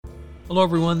Hello,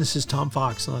 everyone. This is Tom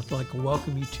Fox, and I'd like to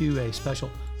welcome you to a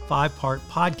special 5-part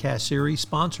podcast series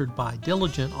sponsored by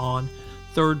Diligent on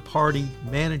third-party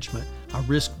management, a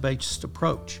risk-based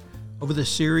approach. Over this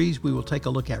series, we will take a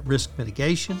look at risk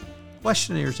mitigation,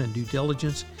 questionnaires and due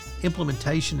diligence,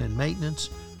 implementation and maintenance,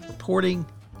 reporting,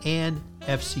 and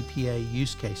FCPA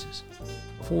use cases.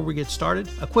 Before we get started,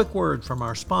 a quick word from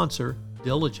our sponsor,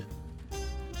 Diligent.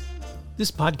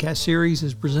 This podcast series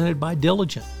is presented by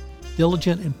Diligent.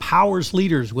 Diligent empowers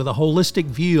leaders with a holistic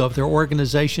view of their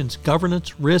organization's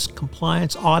governance, risk,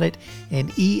 compliance, audit,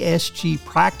 and ESG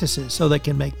practices so they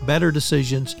can make better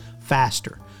decisions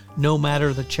faster, no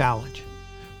matter the challenge.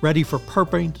 Ready for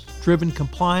purpose-driven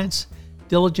compliance?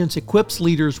 Diligence equips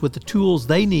leaders with the tools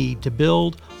they need to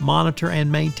build, monitor, and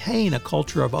maintain a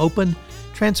culture of open,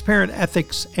 transparent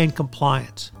ethics and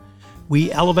compliance.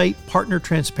 We elevate partner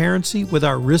transparency with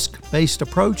our risk-based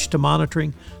approach to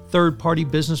monitoring third-party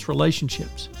business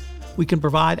relationships. We can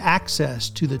provide access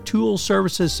to the tools,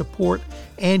 services, support,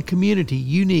 and community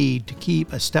you need to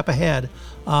keep a step ahead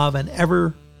of an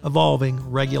ever-evolving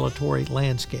regulatory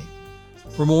landscape.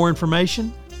 For more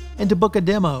information and to book a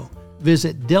demo,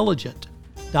 visit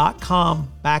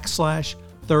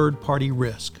diligent.com/third-party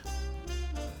risk.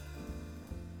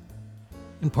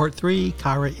 In part 3,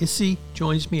 Kairi Isse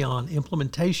joins me on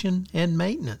implementation and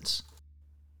maintenance.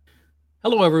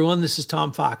 Hello, everyone. This is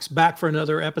Tom Fox, back for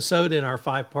another episode in our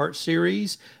 5-part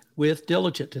series with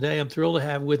Diligent. Today, I'm thrilled to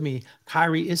have with me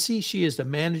Kairi Isse. She is the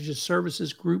Managed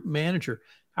Services Group Manager.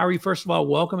 Kairi, first of all,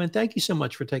 welcome, and thank you so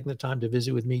much for taking the time to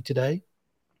visit with me today.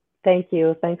 Thank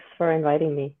you. Thanks for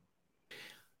inviting me.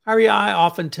 Kairi, I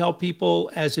often tell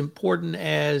people as important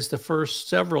as the first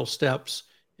several steps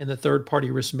in the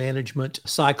third-party risk management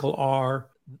cycle are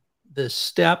the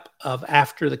step of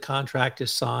after the contract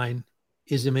is signed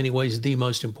is in many ways the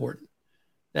most important.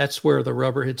 That's where the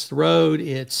rubber hits the road.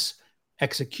 It's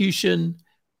execution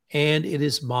and it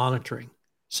is monitoring.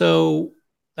 So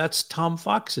that's Tom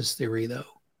Fox's theory, though.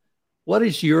 What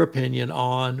is your opinion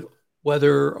on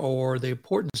whether or the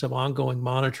importance of ongoing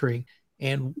monitoring,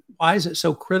 and why is it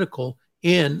so critical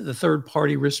in the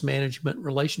third-party risk management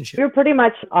relationship? You're pretty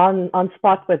much on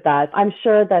spot with that. I'm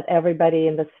sure that everybody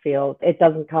in this field, it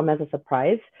doesn't come as a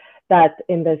surprise that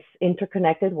in this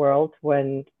interconnected world,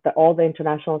 when all the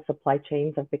international supply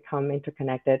chains have become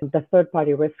interconnected, the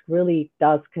third-party risk really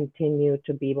does continue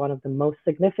to be one of the most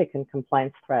significant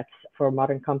compliance threats for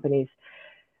modern companies,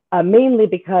 mainly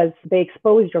because they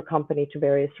expose your company to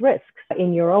various risks.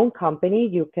 In your own company,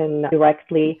 you can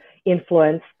directly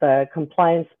influence the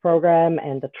compliance program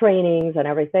and the trainings and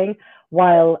everything,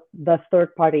 while the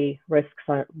third-party risks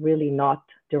are really not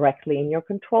directly in your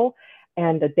control.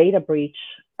 And a data breach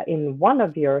in one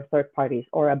of your third parties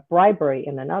or a bribery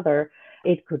in another,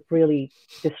 it could really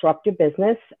disrupt your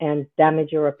business and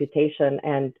damage your reputation.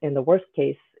 And in the worst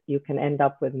case, you can end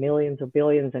up with millions or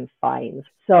billions in fines.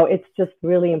 So it's just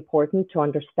really important to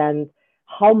understand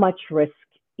how much risk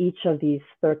each of these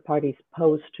third parties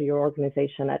pose to your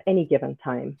organization at any given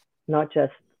time, not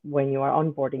just when you are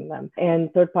onboarding them.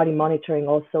 And third-party monitoring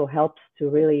also helps to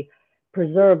really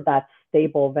preserve that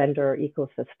stable vendor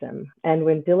ecosystem. And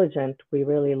when Diligent, we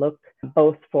really look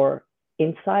both for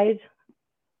inside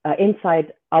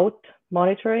out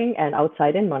monitoring and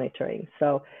outside in monitoring.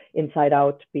 So inside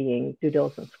out being due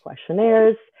diligence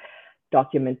questionnaires,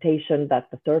 documentation that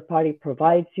the third party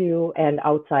provides you, and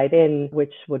outside in,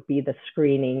 which would be the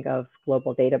screening of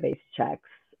global database checks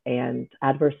and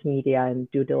adverse media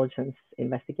and due diligence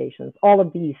investigations. All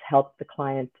of these help the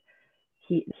client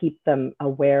keep them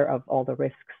aware of all the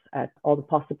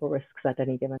possible risks at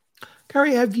any given.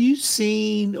 Kairi, have you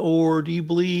seen, or do you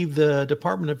believe the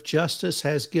Department of Justice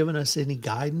has given us any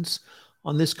guidance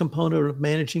on this component of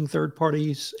managing third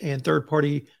parties and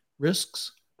third-party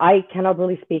risks? I cannot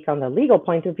really speak on the legal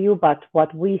point of view, but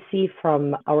what we see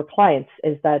from our clients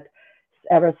is that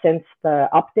ever since the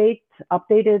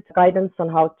updated guidance on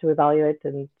how to evaluate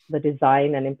and the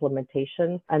design and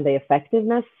implementation and the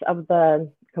effectiveness of the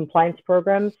compliance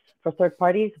programs for third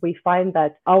parties, we find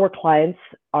that our clients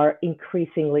are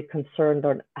increasingly concerned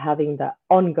on having the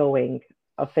ongoing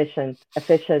efficient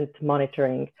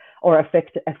monitoring or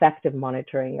effective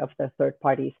monitoring of the third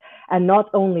parties. And not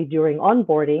only during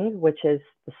onboarding, which is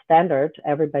the standard,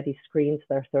 everybody screens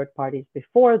their third parties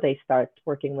before they start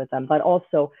working with them, but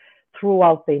also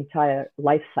throughout the entire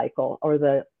life cycle or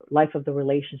the life of the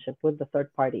relationship with the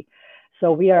third party.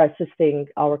 So we are assisting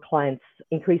our clients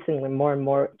increasingly more and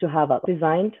more to have a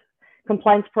designed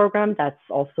compliance program that's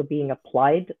also being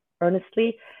applied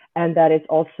earnestly, and that is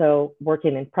also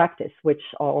working in practice, which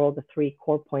are all the 3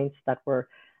 core points that were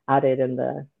added in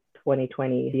the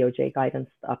 2020 DOJ guidance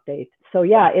update. So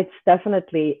yeah,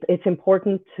 it's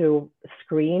important to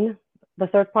screen the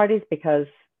third parties because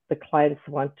the clients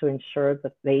want to ensure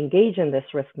that they engage in this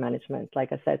risk management,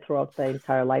 like I said, throughout the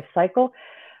entire life cycle,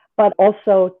 but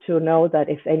also to know that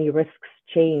if any risks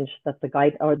change, that the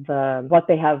guide or what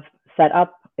they have set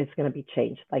up is going to be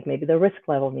changed. Like maybe the risk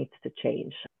level needs to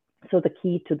change. So the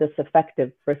key to this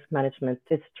effective risk management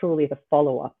is truly the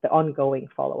follow-up, the ongoing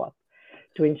follow-up,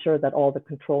 to ensure that all the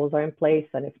controls are in place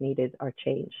and if needed are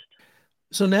changed.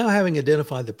 So now, having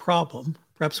identified the problem,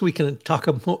 perhaps we can talk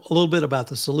a little bit about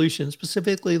the solution,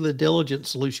 specifically the diligence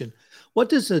solution. What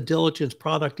does the diligence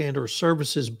product and or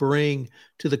services bring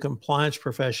to the compliance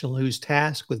professional who's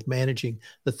tasked with managing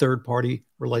the third-party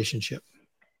relationship?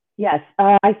 Yes,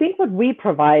 I think what we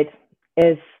provide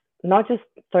is not just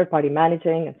third-party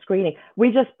managing and screening.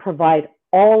 We just provide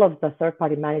all of the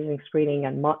third-party managing, screening,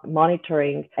 and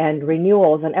monitoring and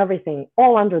renewals and everything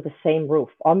all under the same roof,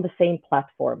 on the same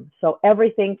platform. So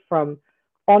everything from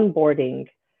onboarding,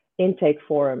 intake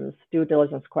forms, due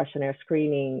diligence questionnaire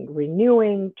screening,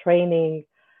 renewing, training,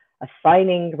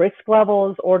 assigning risk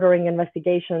levels, ordering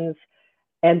investigations,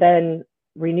 and then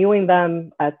renewing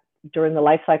them during the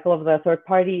life cycle of the third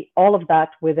party, all of that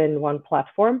within one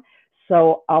platform.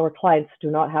 So our clients do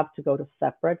not have to go to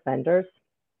separate vendors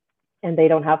and they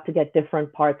don't have to get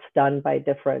different parts done by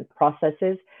different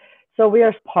processes. So we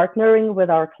are partnering with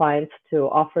our clients to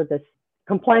offer this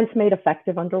compliance made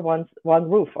effective under one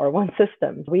roof or one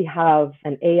system. We have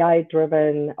an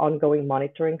AI-driven ongoing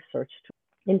monitoring search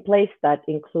tool in place that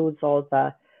includes all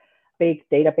the big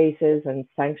databases and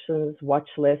sanctions watch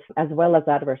lists, as well as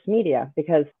adverse media,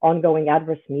 because ongoing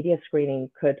adverse media screening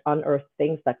could unearth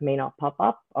things that may not pop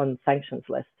up on sanctions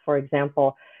lists. For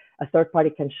example, a third party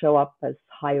can show up as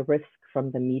high risk from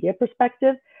the media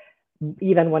perspective,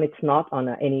 even when it's not on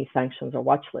any sanctions or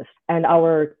watch list. And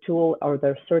our tool or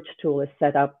the search tool is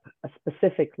set up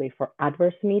specifically for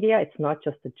adverse media. It's not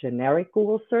just a generic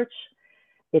Google search.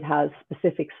 It has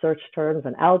specific search terms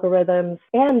and algorithms.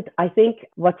 And I think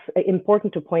what's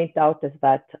important to point out is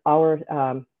that our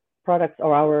products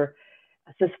or our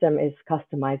system is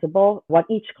customizable. What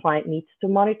each client needs to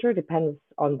monitor depends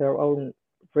on their own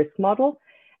risk model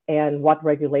and what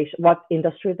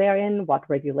industry they're in, what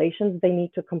regulations they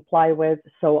need to comply with.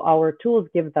 So our tools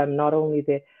give them not only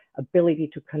the ability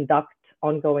to conduct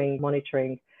ongoing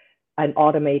monitoring and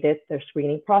automate their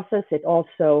screening process, it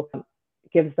also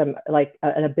gives them like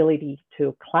an ability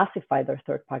to classify their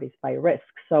third parties by risk.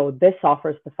 So this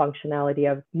offers the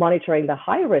functionality of monitoring the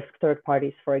high risk third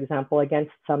parties, for example,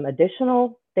 against some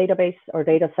additional database or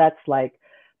data sets like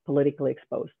politically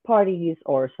exposed parties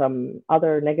or some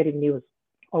other negative news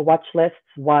or watch lists,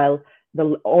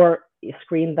 or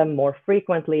screen them more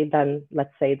frequently than,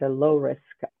 let's say, the low risk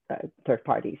third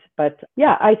parties. But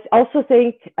yeah, I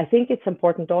think it's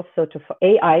important also to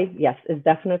AI, yes, is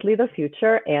definitely the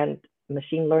future, and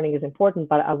machine learning is important,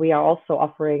 but we are also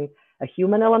offering a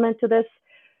human element to this.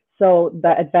 So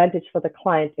the advantage for the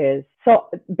client is, so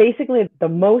basically the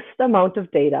most amount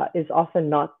of data is often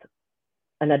not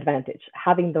an advantage.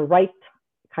 Having the right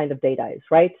kind of data is,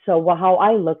 right? So how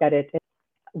I look at it is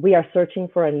we are searching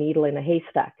for a needle in a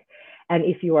haystack. And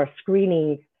if you are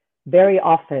screening very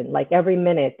often, like every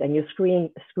minute, and you're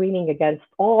screening against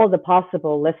all the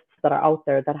possible lists that are out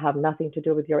there that have nothing to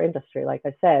do with your industry, like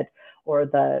I said, or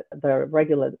the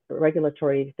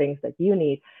regulatory things that you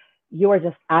need, you are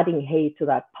just adding hay to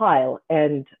that pile,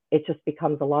 and it just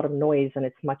becomes a lot of noise, and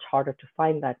it's much harder to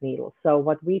find that needle. So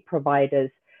what we provide is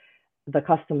the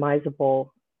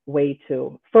customizable way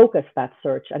to focus that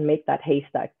search and make that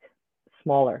haystack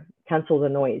smaller, cancel the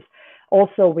noise.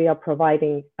 Also, we are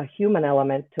providing a human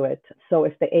element to it. So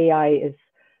if the AI is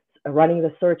running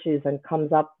the searches and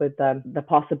comes up with the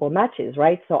possible matches,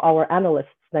 right? So our analysts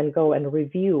then go and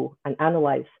review and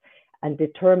analyze and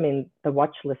determine the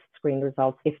watch list screen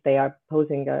results if they are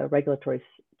posing a regulatory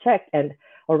check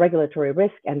or regulatory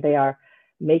risk, and they are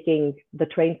making, the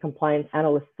trained compliance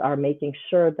analysts are making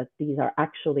sure that these are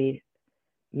actually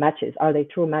matches. Are they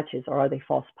true matches or are they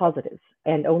false positives?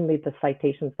 And only the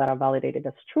citations that are validated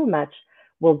as true match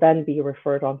will then be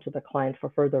referred on to the client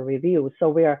for further review. So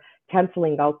we are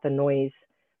canceling out the noise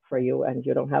for you, and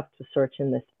you don't have to search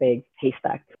in this big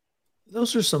haystack.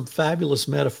 Those are some fabulous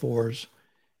metaphors.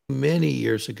 Many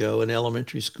years ago in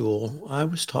elementary school, I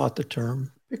was taught the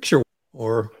term picture,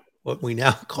 or what we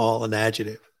now call an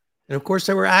adjective. And of course,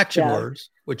 there were action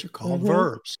words, which are called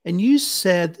verbs. And you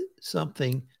said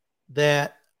something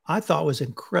that I thought was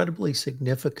incredibly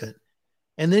significant.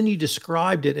 And then you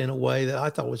described it in a way that I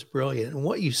thought was brilliant. And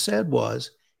what you said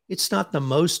was, it's not the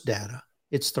most data,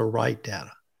 it's the right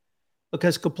data.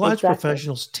 Because compliance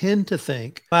professionals tend to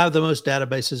think, I have the most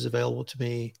databases available to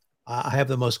me. I have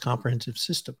the most comprehensive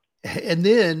system. And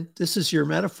then this is your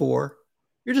metaphor.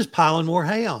 You're just piling more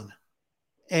hay on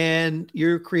and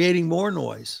you're creating more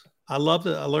noise. I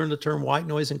learned the term white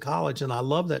noise in college, and I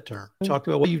love that term. Talked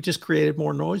about, well, you've just created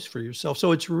more noise for yourself.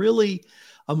 So it's really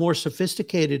a more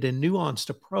sophisticated and nuanced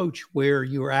approach where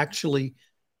you are actually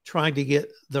trying to get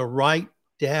the right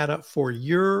data for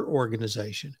your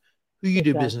organization, who you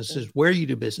do business with, where you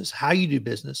do business, how you do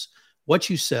business, what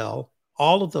you sell,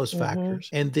 all of those factors,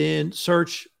 and then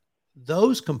search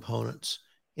those components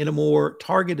in a more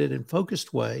targeted and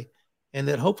focused way, and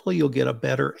that hopefully you'll get a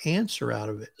better answer out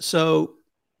of it. So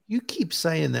you keep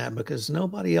saying that because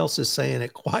nobody else is saying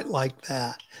it quite like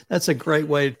that. That's a great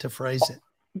way to phrase it.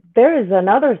 There is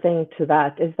another thing to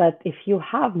that, is that if you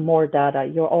have more data,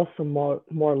 you're also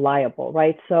more liable,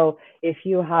 right? So if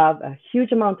you have a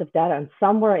huge amount of data and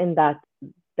somewhere in that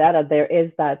data there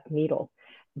is that needle,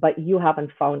 but you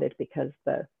haven't found it because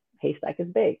the haystack is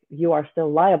big, you are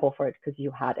still liable for it because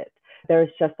you had it. There's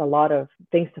just a lot of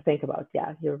things to think about.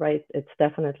 Yeah, you're right. It's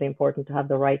definitely important to have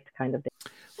the right kind of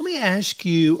data. Let me ask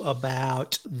you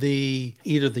about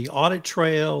either the audit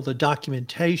trail, the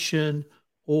documentation,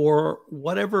 or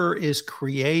whatever is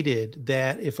created,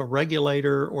 that if a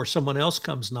regulator or someone else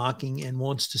comes knocking and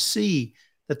wants to see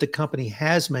that the company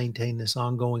has maintained this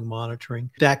ongoing monitoring,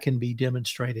 that can be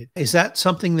demonstrated. Is that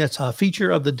something that's a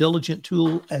feature of the Diligent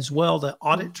tool as well, the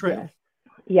audit trail?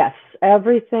 Yes,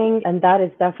 everything. And that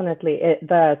is definitely it.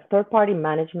 The third-party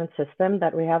management system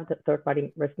that we have, the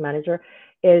third-party risk manager,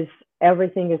 is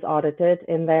everything is audited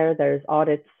in there. There's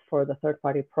audits for the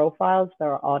third-party profiles.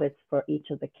 There are audits for each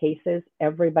of the cases.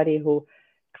 Everybody who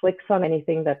clicks on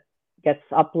anything that gets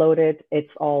uploaded,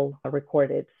 it's all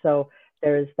recorded. So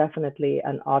there is definitely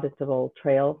an auditable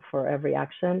trail for every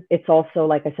action. It's also,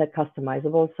 like I said,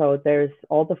 customizable. So there's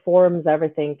all the forms,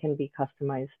 everything can be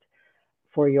customized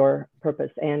for your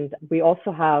purpose. And we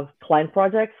also have client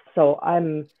projects. So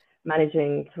I'm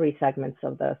managing 3 segments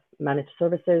of the managed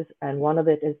services. And one of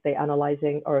it is the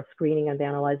analyzing or screening and the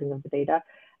analyzing of the data.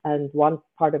 And one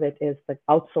part of it is the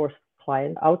outsourced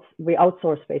client. We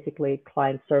outsource basically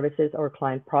client services or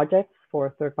client projects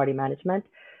for third-party management.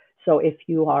 So if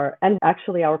you are, and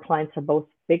actually our clients are both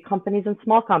big companies and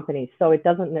small companies, so it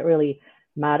doesn't really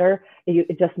matter.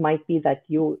 It just might be that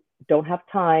you don't have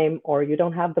time or you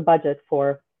don't have the budget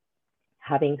for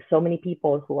having so many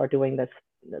people who are doing this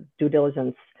due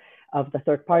diligence of the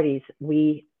third parties.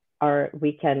 We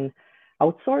can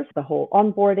outsource the whole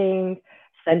onboarding,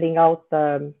 sending out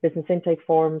the business intake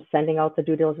forms, sending out the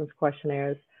due diligence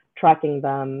questionnaires, tracking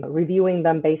them, reviewing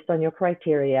them based on your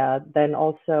criteria, then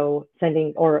also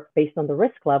sending, or based on the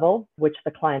risk level, which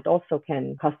the client also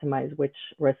can customize which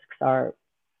risks are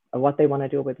what they want to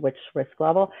do with which risk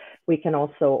level. We can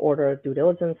also order due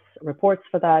diligence reports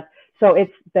for that. So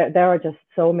there are just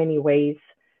so many ways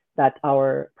that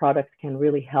our product can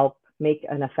really help make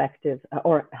an effective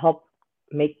or help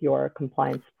make your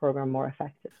compliance program more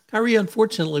effective. Kairi,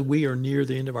 unfortunately, we are near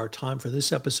the end of our time for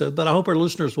this episode, but I hope our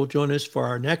listeners will join us for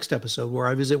our next episode where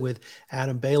I visit with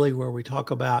Adam Bailey, where we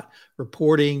talk about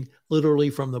reporting literally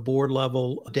from the board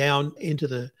level down into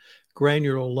the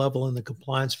granular level in the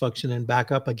compliance function and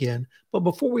back up again. But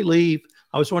before we leave,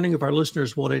 I was wondering if our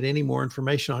listeners wanted any more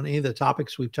information on any of the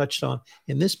topics we've touched on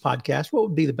in this podcast. What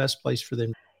would be the best place for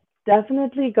them?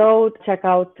 Definitely go check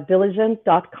out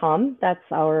diligent.com. That's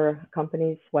our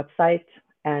company's website,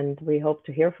 and we hope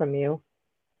to hear from you.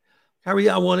 Kairi,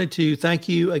 I wanted to thank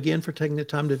you again for taking the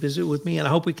time to visit with me, and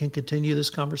I hope we can continue this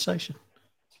conversation.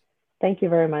 Thank you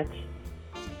very much.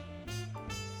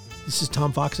 This is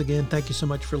Tom Fox again. Thank you so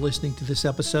much for listening to this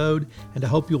episode, and I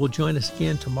hope you will join us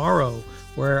again tomorrow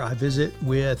where I visit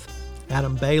with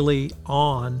Adam Bailey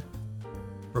on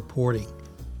reporting.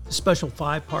 The special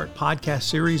 5-part podcast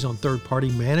series on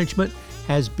third-party management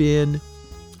has been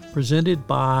presented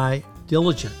by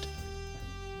Diligent.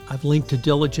 I've linked to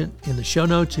Diligent in the show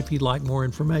notes if you'd like more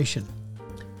information.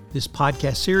 This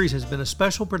podcast series has been a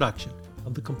special production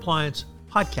of the Compliance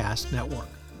Podcast Network.